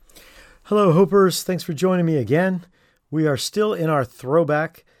Hello, Hopers. Thanks for joining me again. We are still in our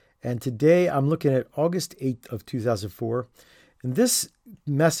throwback, and today I'm looking at August 8th of 2004. And this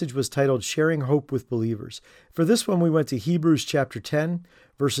message was titled Sharing Hope with Believers. For this one, we went to Hebrews chapter 10,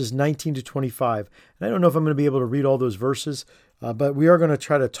 verses 19 to 25. And I don't know if I'm going to be able to read all those verses, but we are going to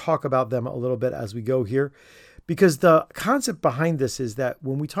try to talk about them a little bit as we go here. Because the concept behind this is that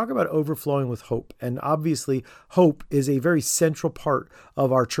when we talk about overflowing with hope, and obviously hope is a very central part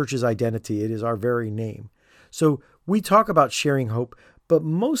of our church's identity. It is our very name. So we talk about sharing hope, but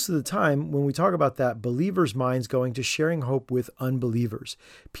most of the time when we talk about that, believers' minds going to sharing hope with unbelievers,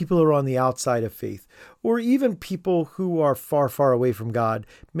 people who are on the outside of faith, or even people who are far, far away from God.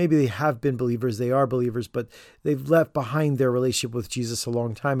 Maybe they have been believers, they are believers, but they've left behind their relationship with Jesus a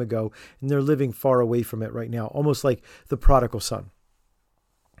long time ago, and they're living far away from it right now, almost like the prodigal son.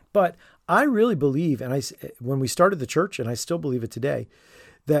 But I really believe, and when we started the church, and I still believe it today,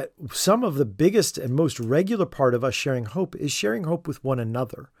 that some of the biggest and most regular part of us sharing hope is sharing hope with one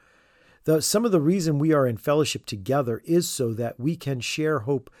another. Some of the reason we are in fellowship together is so that we can share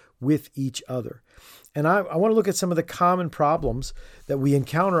hope with each other. And I want to look at some of the common problems that we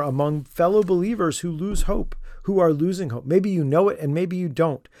encounter among fellow believers who lose hope, who are losing hope. Maybe you know it and maybe you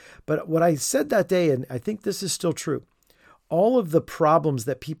don't. But what I said that day, and I think this is still true, all of the problems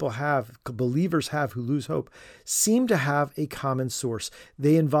that people have, believers have who lose hope, seem to have a common source.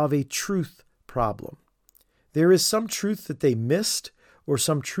 They involve a truth problem. There is some truth that they missed or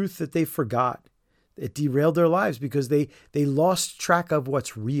some truth that they forgot. It derailed their lives because they lost track of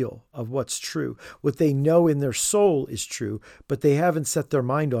what's real, of what's true. What they know in their soul is true, but they haven't set their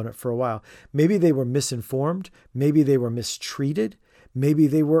mind on it for a while. Maybe they were misinformed. Maybe they were mistreated. Maybe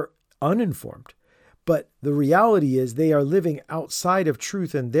they were uninformed. But the reality is they are living outside of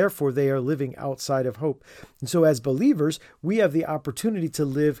truth, and therefore they are living outside of hope. And so as believers, we have the opportunity to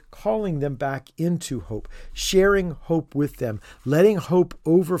live calling them back into hope, sharing hope with them, letting hope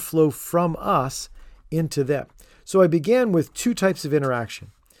overflow from us into them. So I began with two types of interaction.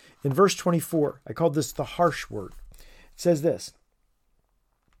 In verse 24, I called this the harsh word. It says this: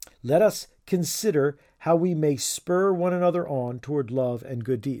 "Let us consider how we may spur one another on toward love and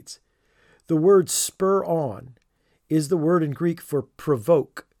good deeds." The word spur on is the word in Greek for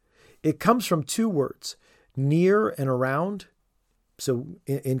provoke. It comes from two words, near and around, so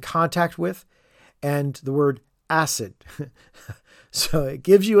in contact with, and the word acid. So it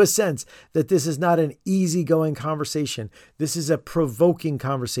gives you a sense that this is not an easygoing conversation. This is a provoking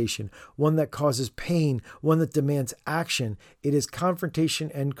conversation, one that causes pain, one that demands action. It is confrontation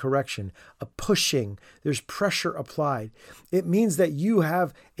and correction, a pushing. There's pressure applied. It means that you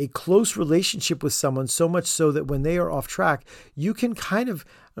have a close relationship with someone, so much so that when they are off track, you can kind of,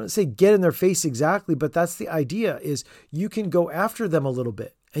 I don't say get in their face exactly, but that's the idea, is you can go after them a little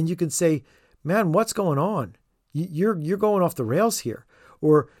bit and you can say, man, what's going on? You're going off the rails here,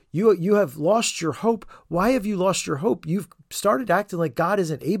 or you have lost your hope. Why have you lost your hope? You've started acting like God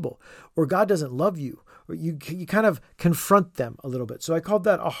isn't able, or God doesn't love you, or you kind of confront them a little bit. So I called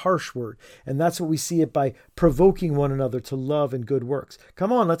that a harsh word, and that's what we see it by provoking one another to love and good works.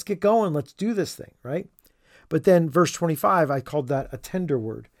 Come on, let's get going. Let's do this thing, right? But then verse 25, I called that a tender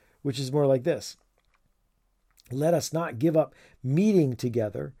word, which is more like this: "Let us not give up meeting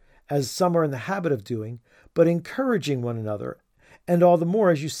together, as some are in the habit of doing, but encouraging one another, and all the more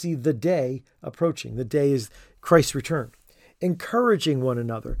as you see the day approaching." The day is Christ's return. Encouraging one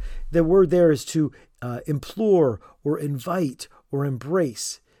another. The word there is to implore or invite or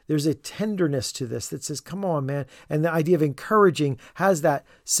embrace. There's a tenderness to this that says, come on, man. And the idea of encouraging has that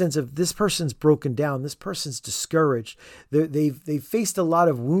sense of this person's broken down. This person's discouraged. They've faced a lot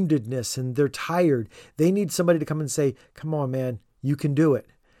of woundedness and they're tired. They need somebody to come and say, come on, man, you can do it.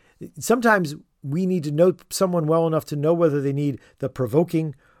 Sometimes we need to know someone well enough to know whether they need the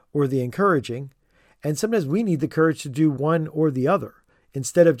provoking or the encouraging. And sometimes we need the courage to do one or the other,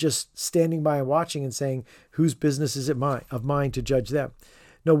 instead of just standing by and watching and saying, whose business is it of mine to judge them?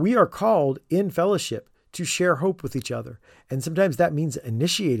 No, we are called in fellowship to share hope with each other. And sometimes that means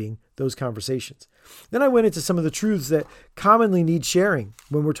initiating those conversations. Then I went into some of the truths that commonly need sharing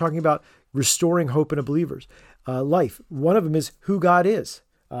when we're talking about restoring hope in a believer's life. One of them is who God is.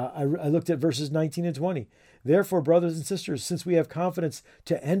 I looked at verses 19 and 20. "Therefore, brothers and sisters, since we have confidence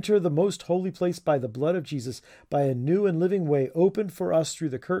to enter the most holy place by the blood of Jesus, by a new and living way opened for us through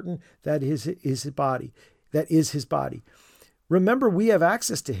the curtain that is his body, remember we have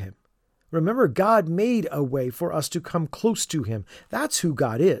access to him. Remember, God made a way for us to come close to him. That's who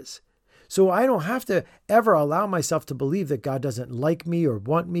God is. So I don't have to ever allow myself to believe that God doesn't like me or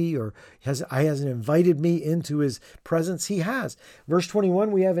want me or hasn't invited me into his presence. He has. Verse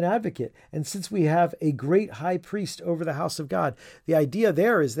 21, we have an advocate. And since we have a great high priest over the house of God, the idea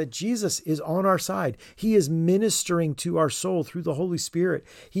there is that Jesus is on our side. He is ministering to our soul through the Holy Spirit.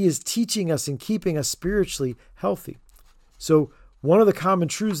 He is teaching us and keeping us spiritually healthy. So one of the common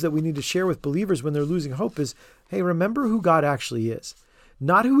truths that we need to share with believers when they're losing hope is, hey, remember who God actually is.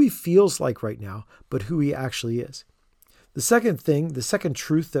 Not who he feels like right now, but who he actually is. The second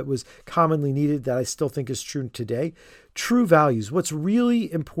truth that was commonly needed that I still think is true today, true values, what's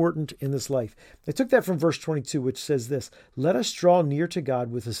really important in this life. I took that from verse 22, which says this, let us draw near to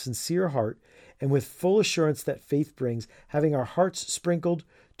God with a sincere heart and with full assurance that faith brings, having our hearts sprinkled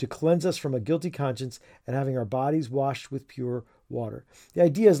to cleanse us from a guilty conscience and having our bodies washed with pure water. The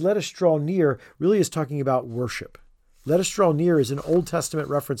idea is let us draw near really is talking about worship. Let us draw near is an Old Testament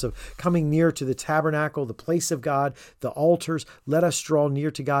reference of coming near to the tabernacle, the place of God, the altars. Let us draw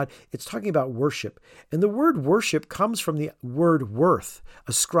near to God. It's talking about worship. And the word worship comes from the word worth,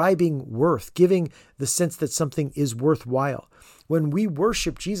 ascribing worth, giving the sense that something is worthwhile. When we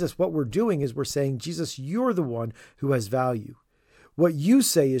worship Jesus, what we're doing is we're saying, Jesus, you're the one who has value. What you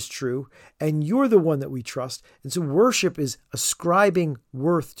say is true, and you're the one that we trust. And so worship is ascribing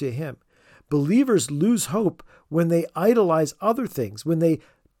worth to him. Believers lose hope when they idolize other things, when they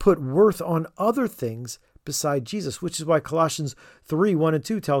put worth on other things beside Jesus, which is why Colossians 3, 1 and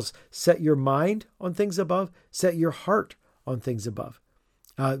 2 tells, set your mind on things above, set your heart on things above.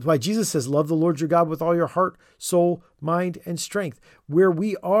 Why Jesus says, love the Lord your God with all your heart, soul, mind, and strength. Where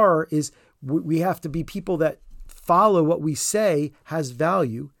we are is we have to be people that follow what we say has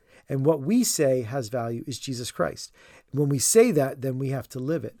value, and what we say has value is Jesus Christ. When we say that, then we have to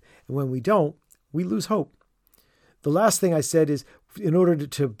live it. And when we don't, we lose hope. The last thing I said is, in order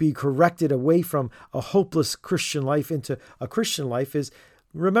to be corrected away from a hopeless Christian life into a Christian life is,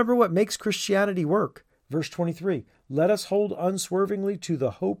 remember what makes Christianity work. Verse 23, let us hold unswervingly to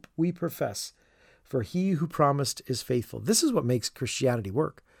the hope we profess, for he who promised is faithful. This is what makes Christianity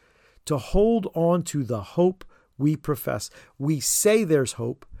work. To hold on to the hope we profess. We say there's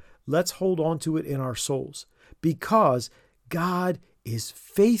hope. Let's hold on to it in our souls because God is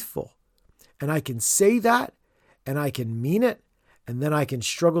faithful. And I can say that and I can mean it, and then I can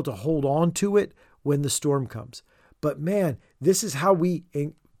struggle to hold on to it when the storm comes. But man, this is how we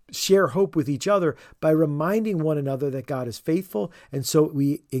share hope with each other, by reminding one another that God is faithful. And so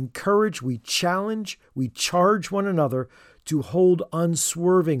we encourage, we challenge, we charge one another to hold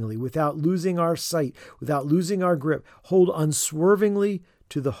unswervingly, without losing our sight, without losing our grip, hold unswervingly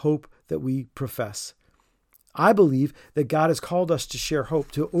to the hope that we profess. I believe that God has called us to share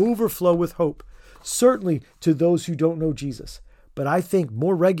hope, to overflow with hope, certainly to those who don't know Jesus. But I think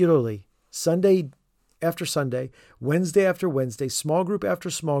more regularly, Sunday after Sunday, Wednesday after Wednesday, small group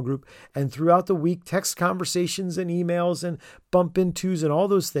after small group, and throughout the week, text conversations and emails and bump intos and all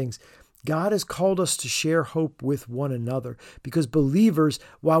those things, God has called us to share hope with one another, because believers,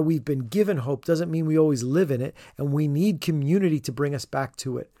 while we've been given hope, doesn't mean we always live in it, and we need community to bring us back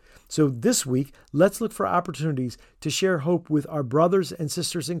to it. So this week, let's look for opportunities to share hope with our brothers and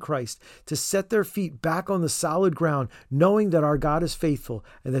sisters in Christ, to set their feet back on the solid ground, knowing that our God is faithful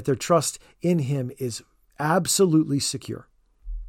and that their trust in him is absolutely secure.